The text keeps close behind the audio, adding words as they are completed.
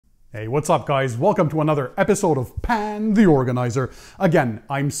Hey, what's up guys? Welcome to another episode of Pan the Organizer. Again,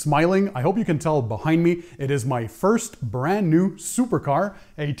 I'm smiling. I hope you can tell behind me. It is my first brand new supercar,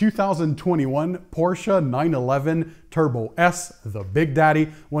 a 2021 Porsche 911 Turbo S, the Big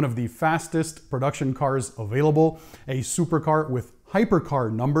Daddy, one of the fastest production cars available, a supercar with hypercar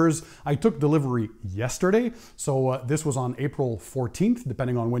numbers. I took delivery yesterday, so this was on April 14th,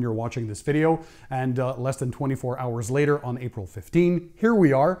 depending on when you're watching this video, and less than 24 hours later on April 15, here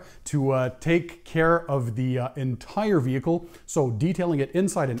we are to take care of the entire vehicle, so detailing it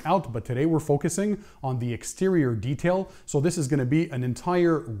inside and out, but today we're focusing on the exterior detail. So this is going to be an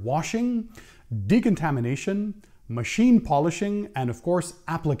entire washing, decontamination, machine polishing, and of course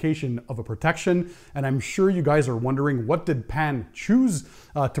application of a protection. And I'm sure you guys are wondering, what did Pan choose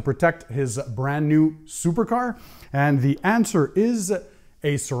to protect his brand new supercar? And the answer is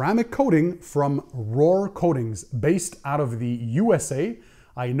a ceramic coating from Rohr Coatings, based out of the USA.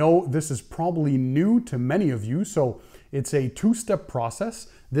 I know this is probably new to many of you, so it's a two-step process.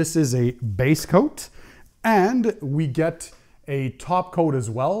 This is a base coat, and we get a top coat as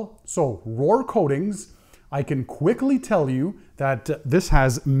well. So Rohr Coatings, I can quickly tell you that this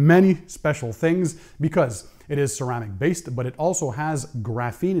has many special things because it is ceramic based, but it also has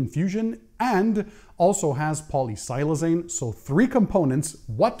graphene infusion and also has polysilazane. So 3 components.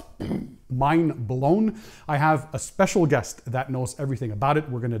 What? Mind blown. I have a special guest that knows everything about it.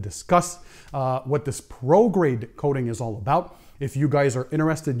 We're going to discuss what this pro grade coating is all about. If you guys are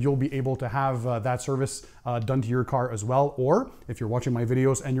interested, you'll be able to have that service done to your car as well. Or if you're watching my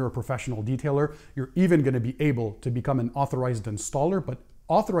videos and you're a professional detailer, you're even going to be able to become an authorized installer, but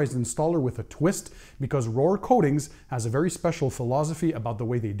authorized installer with a twist, because Rohr Coatings has a very special philosophy about the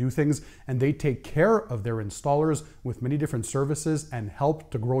way they do things, and they take care of their installers with many different services and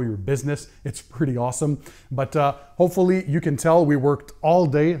help to grow your business. It's pretty awesome. But hopefully you can tell we worked all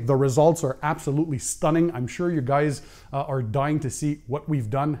day. The results are absolutely stunning. I'm sure you guys are dying to see what we've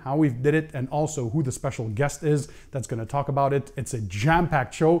done, how we've did it, and also who the special guest is that's going to talk about it. It's a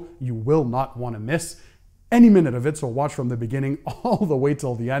jam-packed show you will not want to miss any minute of it, so watch from the beginning all the way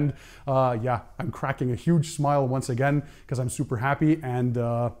till the end. Yeah, I'm cracking a huge smile once again because I'm super happy, and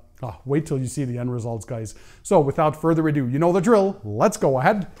wait till you see the end results, guys. So without further ado, you know the drill. Let's go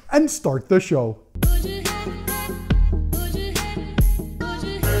ahead and start the show.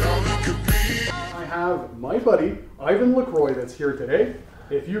 I have my buddy Ivan LaCroix that's here today.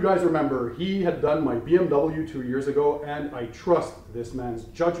 If you guys remember, he had done my BMW 2 years ago, and I trust this man's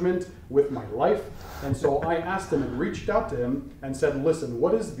judgment with my life. And so I asked him and reached out to him and said, listen,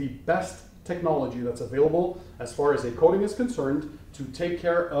 what is the best technology that's available as far as a coating is concerned to take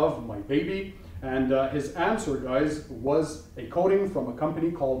care of my baby? And his answer, guys, was a coating from a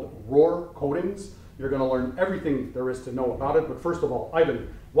company called Rohr Coatings. You're going to learn everything there is to know about it. But first of all, Ivan,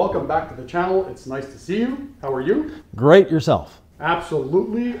 welcome back to the channel. It's nice to see you. How are you? Great. Yourself?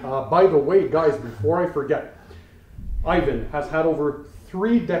 Absolutely. By the way, guys, before I forget, Ivan has had over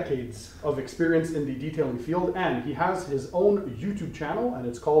 3 decades of experience in the detailing field, and he has his own YouTube channel, and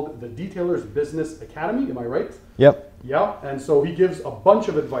it's called the Detailer's Business Academy. Am I right? Yep. Yeah, and so he gives a bunch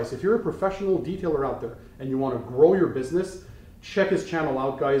of advice. If you're a professional detailer out there and you want to grow your business, check his channel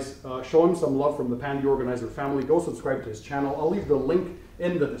out, guys. Show him some love from the Pan the Organizer family. Go subscribe to his channel. I'll leave the link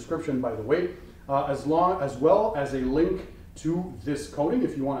in the description, by the way, as well as a link to this coating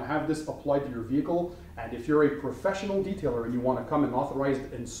if you want to have this applied to your vehicle. And if you're a professional detailer and you want to come an authorized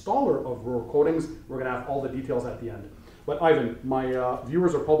installer of Rohr Coatings, we're going to have all the details at the end. But Ivan, my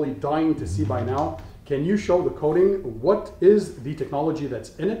viewers are probably dying to see by now. Can you show the coating? What is the technology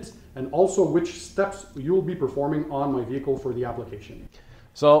that's in it, and also which steps you'll be performing on my vehicle for the application?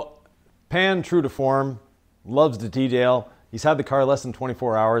 So Pan, true to form, loves to detail. He's had the car less than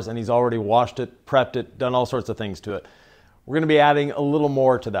 24 hours and he's already washed it, prepped it, done all sorts of things to it. We're going to be adding a little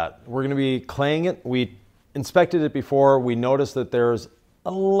more to that. We're going to be claying it. We inspected it before. We noticed that there's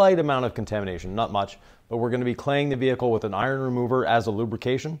a light amount of contamination, not much, but we're going to be claying the vehicle with an iron remover as a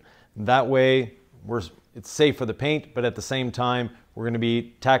lubrication. That way it's safe for the paint, but at the same time, we're going to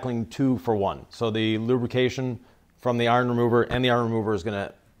be tackling 2 for 1. So the lubrication from the iron remover, and the iron remover is going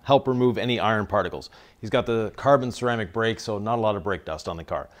to help remove any iron particles. He's got the carbon ceramic brakes, so not a lot of brake dust on the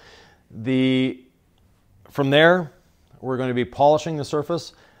car. From there, we're going to be polishing the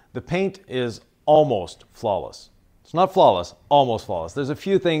surface. The paint is almost flawless. It's not flawless, almost flawless. There's a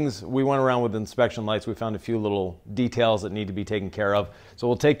few things. We went around with inspection lights. We found a few little details that need to be taken care of. So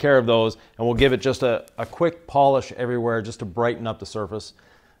we'll take care of those, and we'll give it just a quick polish everywhere just to brighten up the surface.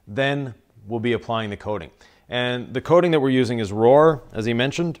 Then we'll be applying the coating. And the coating that we're using is Rohr, as he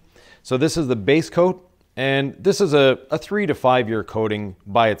mentioned. So this is the base coat. And this is a 3 to 5 year coating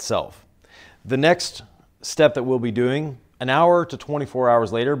by itself. The next step that we'll be doing, an hour to 24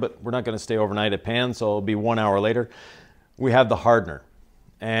 hours later, but we're not going to stay overnight at Pan, so it'll be 1 hour later, we have the hardener.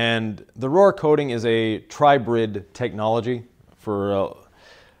 And the Roar coating is a tribrid technology for,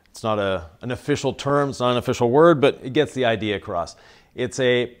 it's not an official term, it's not an official word, but it gets the idea across. It's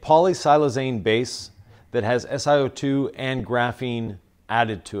a polysilazane base that has SiO2 and graphene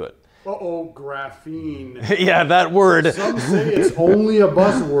added to it. Uh-oh, graphene. Yeah, that word. Some say it's only a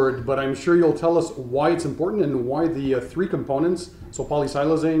buzzword, but I'm sure you'll tell us why it's important and why the three components, so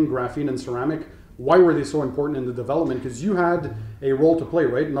polysilazane, graphene, and ceramic, why were they so important in the development? Because you had a role to play,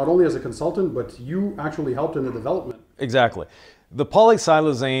 right? Not only as a consultant, but you actually helped in the development. Exactly. The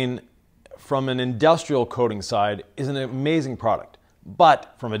polysilazane from an industrial coating side is an amazing product,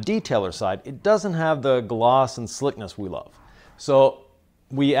 but from a detailer side, it doesn't have the gloss and slickness we love. So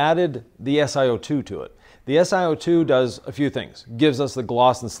we added the SiO2 to it. The SiO2 does a few things. Gives us the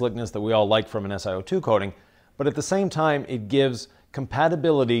gloss and slickness that we all like from an SiO2 coating, but at the same time, it gives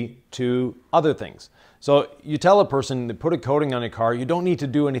compatibility to other things. So you tell a person to put a coating on a car, you don't need to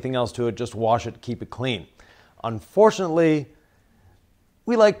do anything else to it, just wash it, keep it clean. Unfortunately,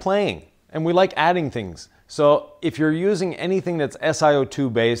 we like playing and we like adding things. So if you're using anything that's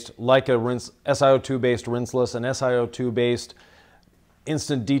SiO2 based, like a SiO2 based rinseless, an SiO2 based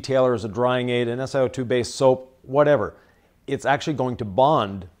instant detailer as a drying aid, an SiO2 based soap, whatever, it's actually going to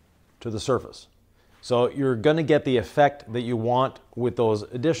bond to the surface. So you're going to get the effect that you want with those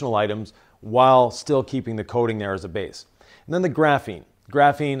additional items while still keeping the coating there as a base. And then the graphene.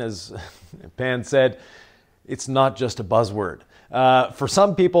 Graphene, as Pan said, it's not just a buzzword. For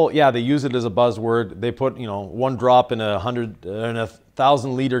some people, yeah, they use it as a buzzword. They put, you know, 1 drop in a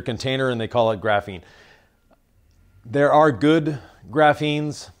 1,000 liter container and they call it graphene. There are good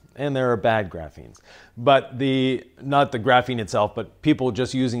graphenes and there are bad graphenes, but not the graphene itself, but people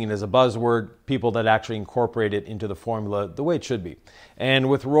just using it as a buzzword, people that actually incorporate it into the formula the way it should be. And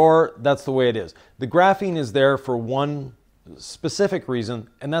with Roar, that's the way it is. The graphene is there for one specific reason,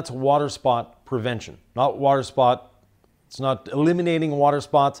 and that's water spot prevention. Not water spot, it's not eliminating water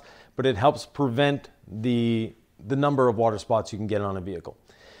spots, but it helps prevent the number of water spots you can get on a vehicle.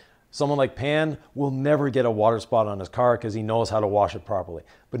 Someone like Pan will never get a water spot on his car because he knows how to wash it properly.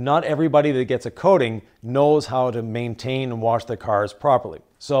 But not everybody that gets a coating knows how to maintain and wash their cars properly.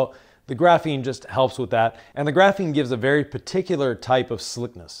 So the graphene just helps with that. And the graphene gives a very particular type of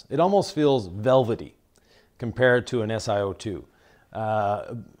slickness. It almost feels velvety compared to an SiO2.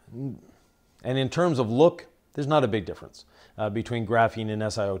 And in terms of look, there's not a big difference between graphene and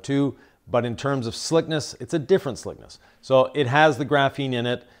SiO2. But in terms of slickness, it's a different slickness. So it has the graphene in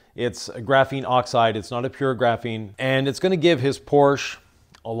it. It's a graphene oxide, it's not a pure graphene, and it's going to give his Porsche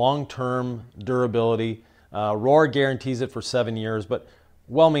a long-term durability. Roar guarantees it for 7 years, but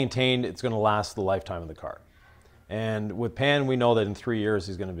well maintained, it's going to last the lifetime of the car. And with Pan, we know that in 3 years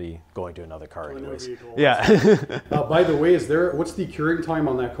he's going to be going to another car anyways. Yeah. By the way, what's the curing time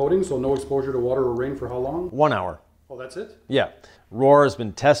on that coating? So no exposure to water or rain for how long? 1 hour. Oh, that's it? Yeah. Roar has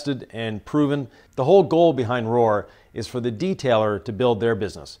been tested and proven. The whole goal behind Roar is for the detailer to build their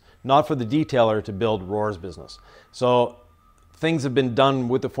business, not for the detailer to build Roar's business. So things have been done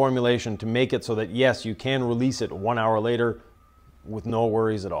with the formulation to make it so that, yes, you can release it 1 hour later with no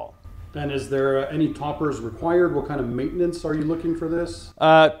worries at all. And is there any toppers required? What kind of maintenance are you looking for this?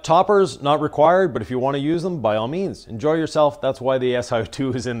 Toppers, not required, but if you want to use them, by all means, enjoy yourself. That's why the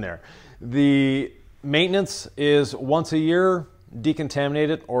SiO2 is in there. The maintenance is once a year, decontaminate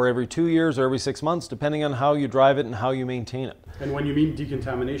it, or every 2 years or every 6 months, depending on how you drive it and how you maintain it. And when you mean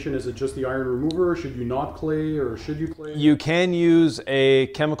decontamination, is it just the iron remover? Should you not clay, or should you clay? You can use a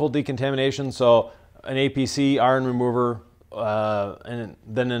chemical decontamination, so an APC iron remover, and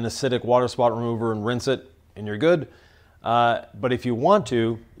then an acidic water spot remover, and rinse it, and you're good. But if you want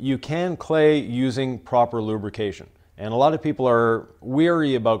to, you can clay using proper lubrication. And a lot of people are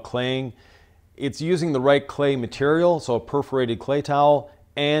weary about claying. It's using the right clay material, so a perforated clay towel,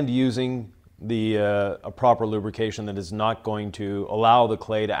 and using a proper lubrication that is not going to allow the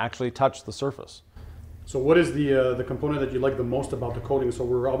clay to actually touch the surface. So what is the component that you like the most about the coating? So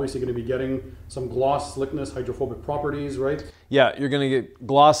we're obviously going to be getting some gloss, slickness, hydrophobic properties, right? Yeah, you're going to get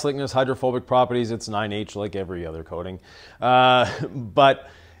gloss, slickness, hydrophobic properties. It's 9H like every other coating. But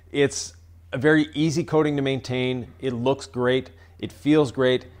it's a very easy coating to maintain. It looks great. It feels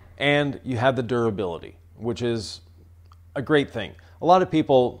great. And you have the durability, which is a great thing. A lot of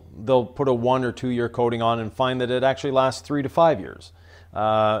people, they'll put a 1 or 2 year coating on and find that it actually lasts 3 to 5 years.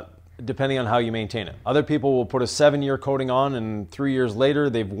 depending on how you maintain it. Other people will put a 7-year coating on and 3 years later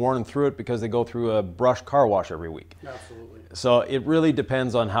they've worn through it because they go through a brush car wash every week. Absolutely. So it really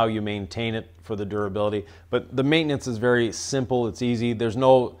depends on how you maintain it for the durability. But the maintenance is very simple, it's easy. There's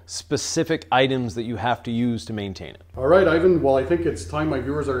no specific items that you have to use to maintain it. All right, Ivan, well, I think it's time. My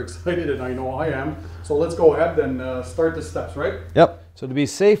viewers are excited and I know I am. So let's go ahead and start the steps, right? Yep. So to be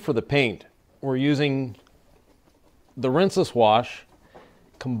safe for the paint, we're using the rinseless wash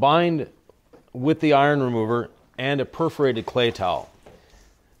combined with the iron remover and a perforated clay towel.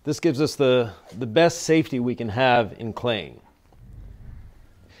 This gives us the best safety we can have in claying.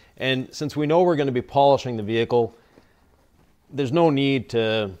 And since we know we're going to be polishing the vehicle, there's no need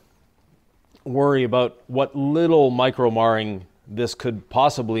to worry about what little micro marring this could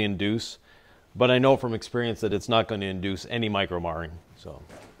possibly induce, but I know from experience that it's not going to induce any micro marring.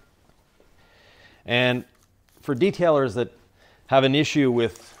 And for detailers that have an issue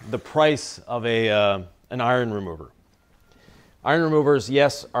with the price of an iron remover. Iron removers,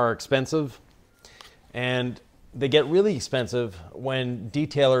 yes, are expensive, and they get really expensive when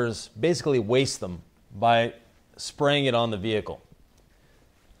detailers basically waste them by spraying it on the vehicle.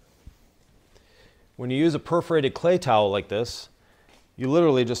 When you use a perforated clay towel like this, you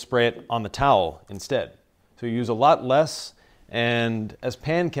literally just spray it on the towel instead. So you use a lot less, and as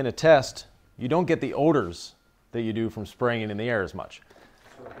Pan can attest, you don't get the odors that you do from spraying it in the air as much.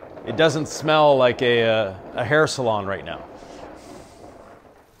 It doesn't smell like a hair salon right now.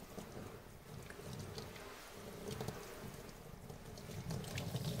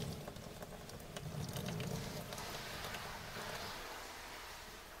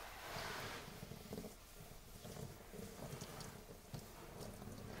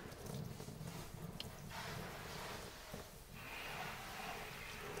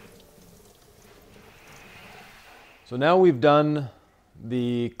 So now we've done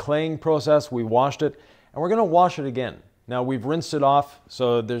the claying process, we washed it, and we're going to wash it again. Now we've rinsed it off,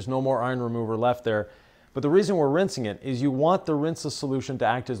 so there's no more iron remover left there. But the reason we're rinsing it is you want the rinseless solution to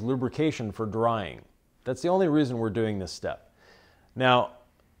act as lubrication for drying. That's the only reason we're doing this step. Now,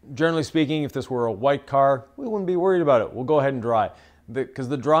 generally speaking, if this were a white car, we wouldn't be worried about it. We'll go ahead and dry. Because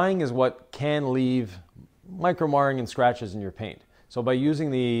the drying is what can leave micro marring and scratches in your paint. So by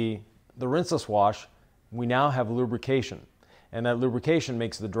using the rinseless wash, we now have lubrication, and that lubrication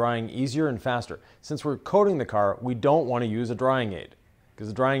makes the drying easier and faster. Since we're coating the car, we don't want to use a drying aid, because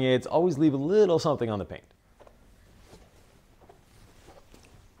the drying aids always leave a little something on the paint.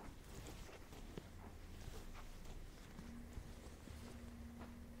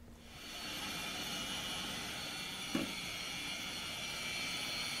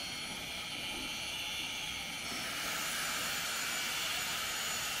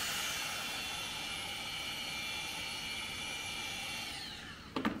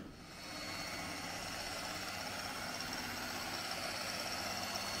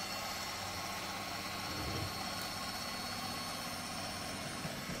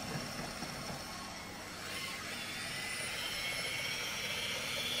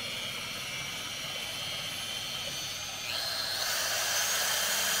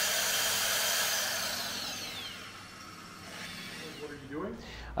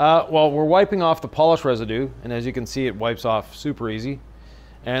 Well, we're wiping off the polish residue, and as you can see, it wipes off super easy.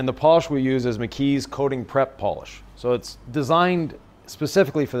 And the polish we use is McKee's Coating Prep Polish. So it's designed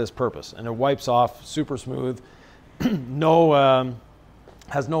specifically for this purpose, and it wipes off super smooth.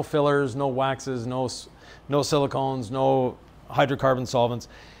 Has no fillers, no waxes, no silicones, no hydrocarbon solvents.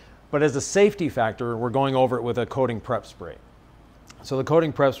 But as a safety factor, we're going over it with a coating prep spray. So the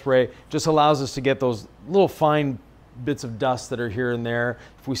coating prep spray just allows us to get those little fine bits of dust that are here and there.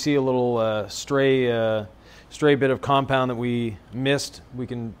 If we see a little stray bit of compound that we missed, we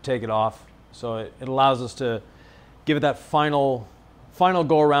can take it off. So it allows us to give it that final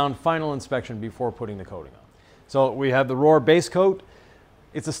go around, final inspection before putting the coating on. So we have the Rohr base coat.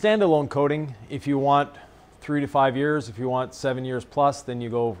 It's a standalone coating. If you want 3 to 5 years, if you want 7 years plus, then you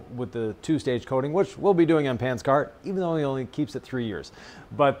go with the 2-stage coating, which we'll be doing on Pan's car, even though he only keeps it 3 years.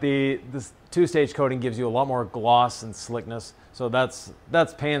 But this 2-stage coating gives you a lot more gloss and slickness, so that's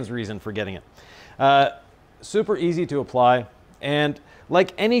Pan's reason for getting it. Super easy to apply, and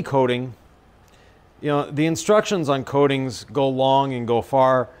like any coating, you know, the instructions on coatings go long and go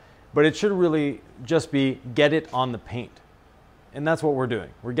far, but it should really just be get it on the paint. And that's what we're doing.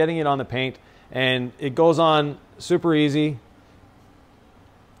 We're getting it on the paint, and it goes on super easy,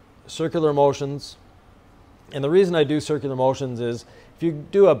 circular motions. And the reason I do circular motions is if you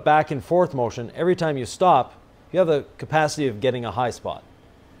do a back and forth motion, every time you stop, you have the capacity of getting a high spot.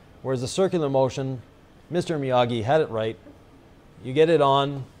 Whereas the circular motion, Mr. Miyagi had it right. You get it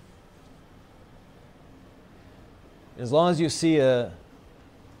on, As long as you see a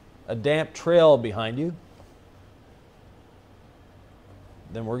damp trail behind you,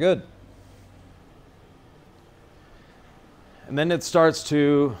 then we're good. And then it starts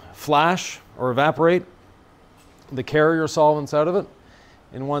to flash or evaporate the carrier solvents out of it.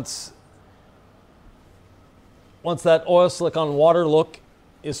 And once that oil slick on water look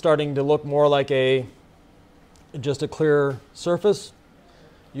is starting to look more like just a clear surface,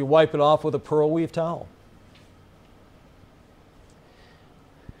 you wipe it off with a pearl weave towel.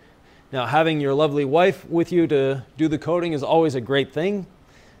 Now, having your lovely wife with you to do the coating is always a great thing.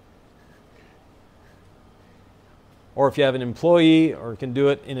 Or if you have an employee or can do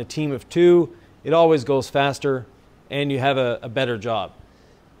it in a team of two, it always goes faster and you have a better job.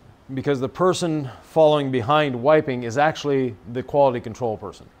 Because the person following behind wiping is actually the quality control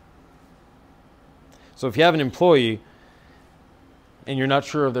person. So if you have an employee and you're not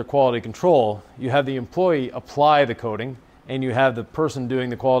sure of their quality control, you have the employee apply the coating and you have the person doing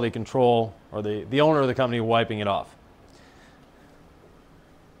the quality control or the owner of the company wiping it off.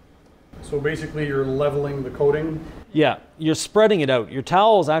 So basically you're leveling the coating? Yeah, you're spreading it out. Your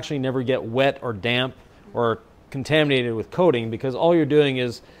towels actually never get wet or damp or contaminated with coating because all you're doing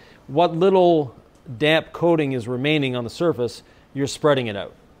is what little damp coating is remaining on the surface, you're spreading it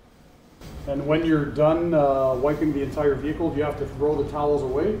out. And when you're done wiping the entire vehicle, do you have to throw the towels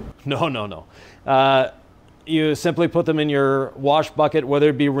away? No. You simply put them in your wash bucket, whether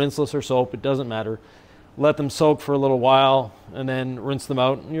it be rinseless or soap, it doesn't matter. Let them soak for a little while and then rinse them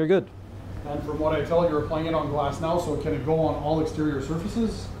out and you're good. And from what I tell, you're applying it on glass now, so can it go on all exterior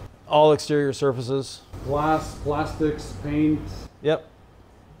surfaces? All exterior surfaces. Glass, plastics, paint. Yep.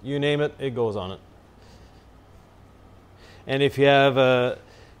 You name it, it goes on it. And if you have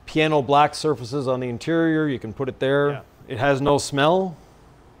piano black surfaces on the interior, you can put it there. Yeah. It has no smell,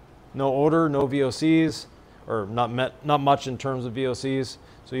 no odor, no VOCs, or not much in terms of VOCs,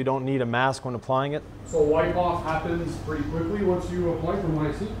 so you don't need a mask when applying it. So wipe off happens pretty quickly once you apply, from what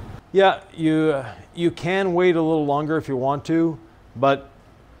I see? Yeah, you can wait a little longer if you want to, but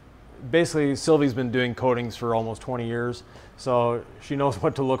basically Sylvie's been doing coatings for almost 20 years, so she knows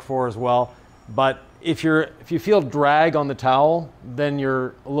what to look for as well. But if you feel drag on the towel, then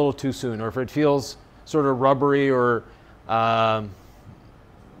you're a little too soon. Or if it feels sort of rubbery or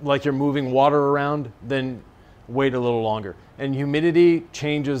like you're moving water around, then wait a little longer. And humidity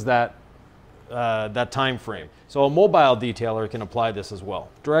changes that time frame. So a mobile detailer can apply this as well.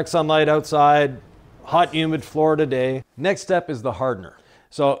 Direct sunlight outside, hot, humid Florida day. Next step is the hardener.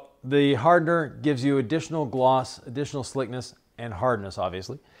 So the hardener gives you additional gloss, additional slickness, and hardness,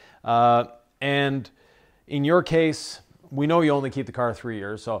 obviously. And in your case, we know you only keep the car 3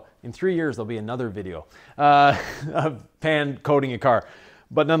 years, so in 3 years there'll be another video of pan coating a car.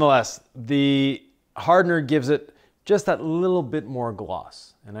 But nonetheless, the hardener gives it just that little bit more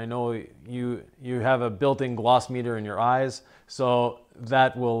gloss. And I know you have a built-in gloss meter in your eyes, so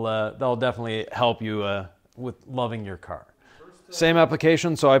that'll definitely help you with loving your car. Same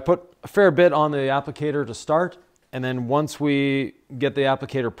application, so I put a fair bit on the applicator to start, and then once we get the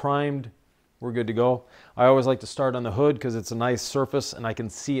applicator primed, we're good to go. I always like to start on the hood because it's a nice surface and I can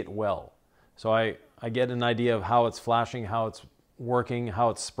see it well. So I get an idea of how it's flashing, how it's working,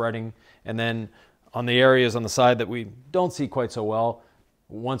 how it's spreading, and then on the areas on the side that we don't see quite so well,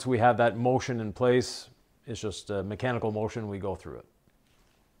 once we have that motion in place, it's just a mechanical motion, we go through it.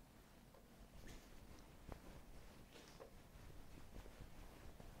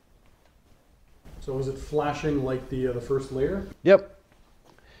 So is it flashing like the first layer? Yep.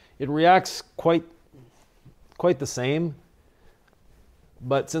 It reacts quite the same,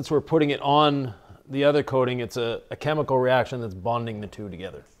 but since we're putting it on the other coating, it's a chemical reaction that's bonding the two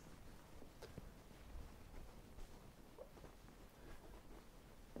together.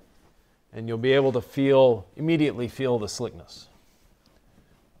 And you'll be able to immediately feel the slickness.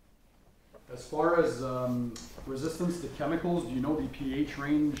 As far as resistance to chemicals, do you know the pH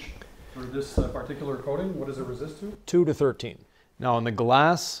range for this particular coating? What does it resist to? 2 to 13. Now on the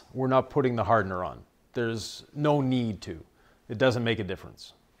glass, we're not putting the hardener on. There's no need to. It doesn't make a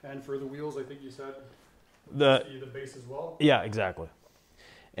difference. And for the wheels, I think you said the base as well? Yeah, exactly.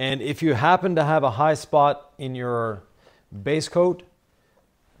 And if you happen to have a high spot in your base coat,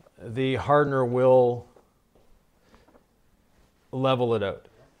 the hardener will level it out.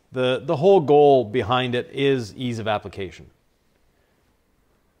 The whole goal behind it is ease of application.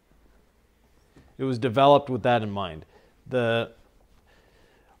 It was developed with that in mind. The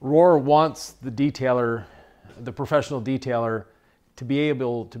Roar wants the detailer, the professional detailer, to be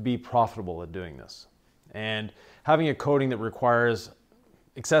able to be profitable at doing this. And having a coating that requires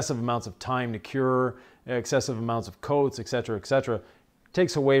excessive amounts of time to cure excessive amounts of coats, etc.,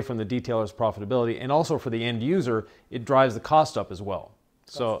 takes away from the detailer's profitability, and also for the end user, it drives the cost up as well.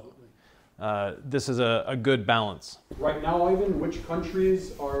 So this is a good balance. Right now, Ivan, which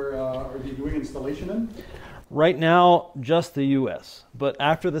countries are you doing installation in? Right now, just the US. But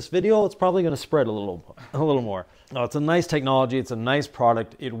after this video, it's probably going to spread a little more. No, it's a nice technology. It's a nice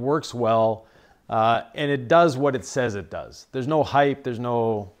product. It works well, and it does what it says it does. There's no hype. There's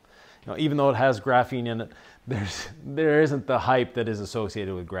no, even though it has graphene in it, there isn't the hype that is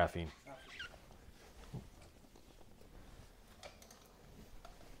associated with graphene.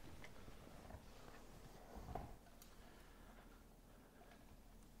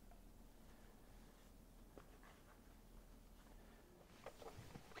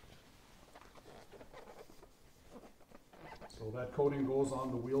 So that coating goes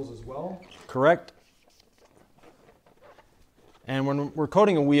on the wheels as well? Correct. And when we're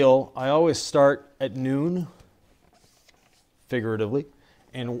coating a wheel, I always start at noon, figuratively,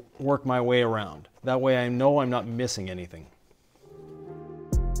 and work my way around. That way I know I'm not missing anything.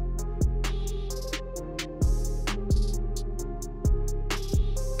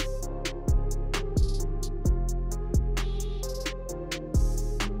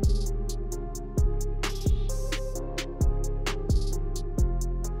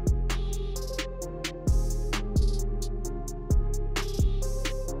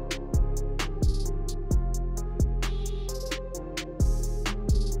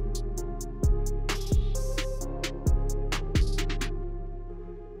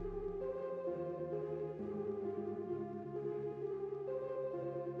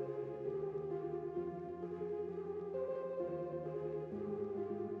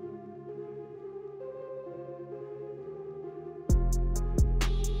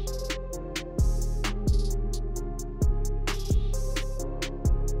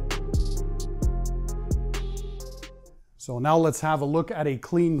 So now let's have a look at a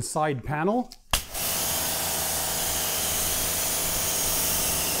clean side panel.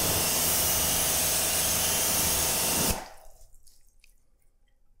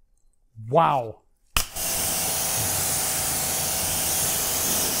 Wow.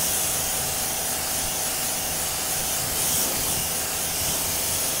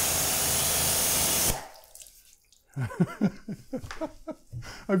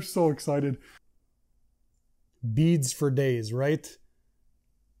 I'm so excited. Beads for days, right?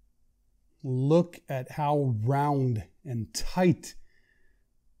 Look at how round and tight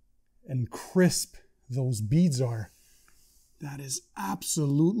and crisp those beads are. That is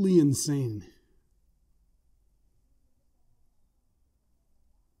absolutely insane.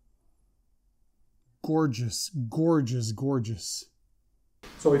 Gorgeous, gorgeous, gorgeous.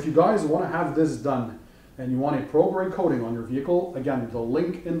 So if you guys want to have this done and you want a pro grade coating on your vehicle, again, the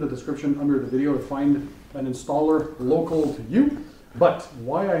link in the description under the video to find an installer local to you. But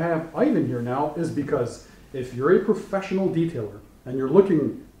why I have Ivan here now is because if you're a professional detailer and you're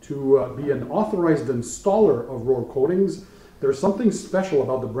looking to be an authorized installer of roller coatings, there's something special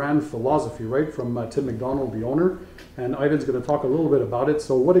about the brand philosophy, right, from Tim McDonald, the owner, and Ivan's going to talk a little bit about it.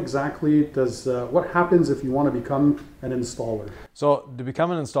 So what exactly does, what happens if you want to become an installer? So to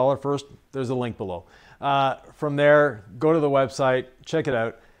become an installer, first, there's a link below. From there, go to the website, check it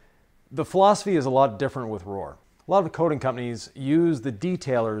out. The philosophy is a lot different with Roar. A lot of coating companies use the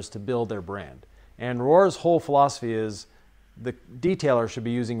detailers to build their brand. And Roar's whole philosophy is the detailer should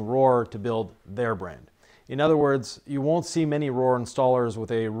be using Roar to build their brand. In other words, you won't see many Roar installers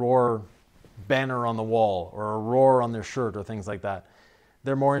with a Roar banner on the wall or a Roar on their shirt or things like that.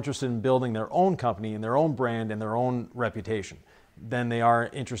 They're more interested in building their own company and their own brand and their own reputation than they are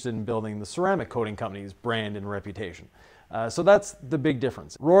interested in building the ceramic coating company's brand and reputation. So that's the big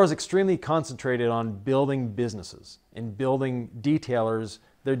difference. Roar is extremely concentrated on building businesses and building detailers,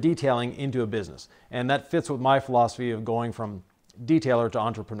 their detailing into a business. And that fits with my philosophy of going from detailer to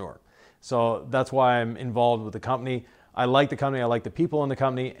entrepreneur. So that's why I'm involved with the company. I like the company, I like the people in the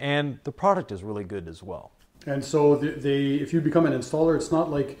company, and the product is really good as well. And so if you become an installer, it's not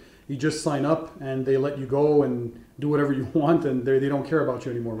like you just sign up and they let you go and do whatever you want and they don't care about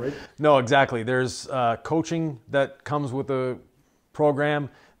you anymore, right? No, exactly. There's coaching that comes with the program.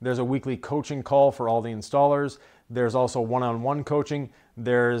 There's a weekly coaching call for all the installers. There's also one-on-one coaching.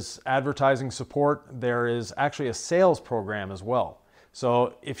 There's advertising support. There is actually a sales program as well.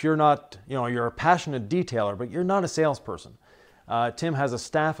 So if you're not, you're a passionate detailer, but you're not a salesperson, Tim has a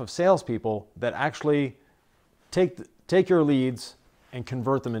staff of salespeople that actually take your leads and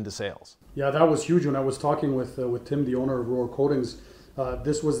convert them into sales. Yeah, that was huge when I was talking with Tim, the owner of Roar Coatings.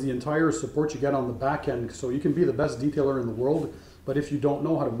 This was the entire support you get on the back end. So you can be the best detailer in the world, But if you don't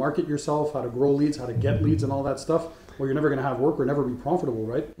know how to market yourself, how to grow leads, how to get leads and all that stuff, well, you're never going to have work or never be profitable,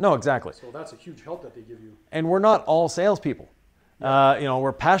 right? No, exactly. So that's a huge help that they give you. And we're not all salespeople.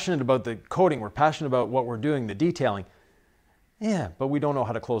 We're passionate about the coding. We're passionate about what we're doing, the detailing. Yeah, but we don't know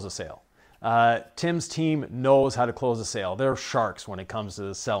how to close a sale. Tim's team knows how to close a sale. They're sharks when it comes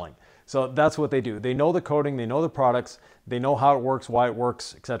to selling. So that's what they do. They know the coding, they know the products, they know how it works, why it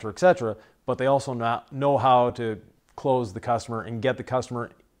works, etc., but they also know how to close the customer and get the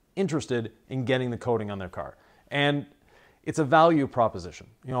customer interested in getting the coating on their car. And it's a value proposition.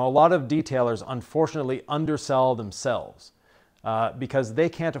 A lot of detailers unfortunately undersell themselves because they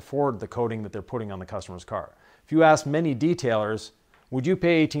can't afford the coating that they're putting on the customer's car. If you ask many detailers, would you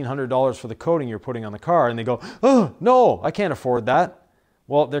pay $1,800 for the coating you're putting on the car? And they go, oh, no, I can't afford that.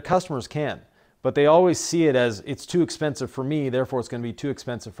 Well, their customers can, but they always see it as it's too expensive for me, therefore it's going to be too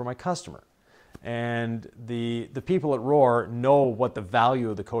expensive for my customer. And the people at Roar know what the value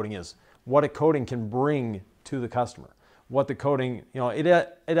of the coating is, what a coating can bring to the customer, what the coating,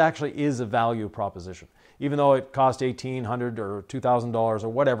 it actually is a value proposition. Even though it costs $1,800 or $2,000 or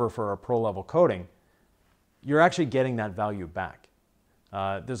whatever for a pro level coating, you're actually getting that value back.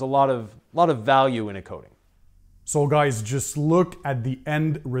 There's a lot of value in a coating. So guys, just look at the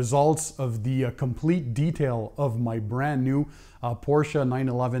end results of the complete detail of my brand new Porsche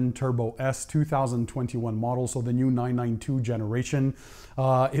 911 Turbo S 2021 model, so the new 992 generation.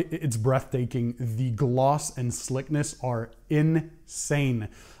 It's breathtaking. The gloss and slickness are insane.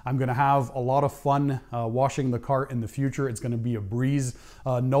 I'm gonna have a lot of fun washing the car in the future. It's gonna be a breeze.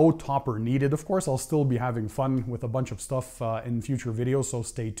 No topper needed. Of course, I'll still be having fun with a bunch of stuff in future videos, so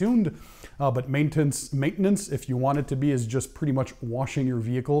stay tuned. But maintenance, if you want it to be, is just pretty much washing your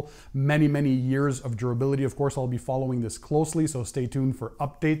vehicle. Many years of durability. Of course, I'll be following this closely, so stay tuned for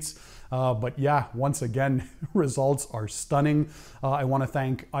updates. But yeah, once again, results are stunning. I want to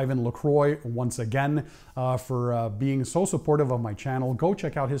thank Ivan LaCroix once again for being so supportive of my channel. Go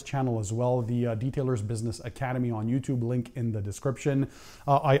check out his channel as well, the Detailers Business Academy on YouTube, link in the description.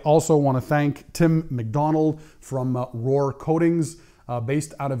 I also want to thank Tim McDonald from Roar Coatings.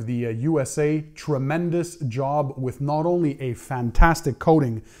 Based out of the USA. Tremendous job with not only a fantastic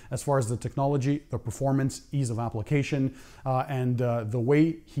coating as far as the technology, the performance, ease of application, and the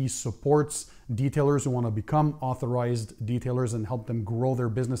way he supports detailers who want to become authorized detailers and help them grow their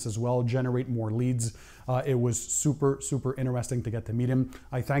business as well, generate more leads. It was super interesting to get to meet him.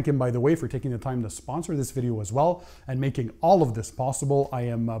 I thank him, by the way, for taking the time to sponsor this video as well and making all of this possible. I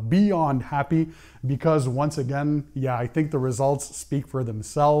am beyond happy because once again, yeah, I think the results speak for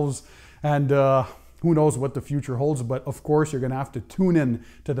themselves, and who knows what the future holds, but of course you're gonna have to tune in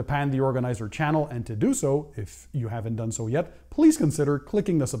to the Pan the Organizer channel, and to do so, if you haven't done so yet, please consider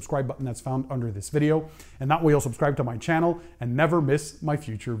clicking the subscribe button that's found under this video, and that way you'll subscribe to my channel and never miss my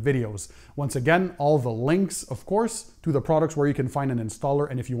future videos. Once again, all the links, of course, to the products where you can find an installer,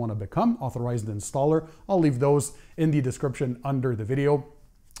 and if you wanna become authorized installer, I'll leave those in the description under the video.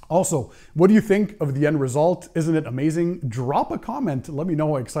 Also, what do you think of the end result? Isn't it amazing? Drop a comment. Let me know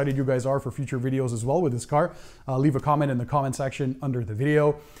how excited you guys are for future videos as well with this car. Leave a comment in the comment section under the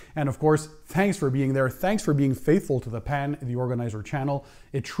video. And of course, thanks for being there. Thanks for being faithful to the Pan the Organizer channel.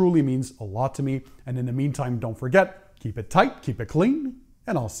 It truly means a lot to me. And in the meantime, don't forget, keep it tight, keep it clean,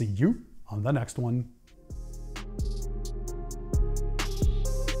 and I'll see you on the next one.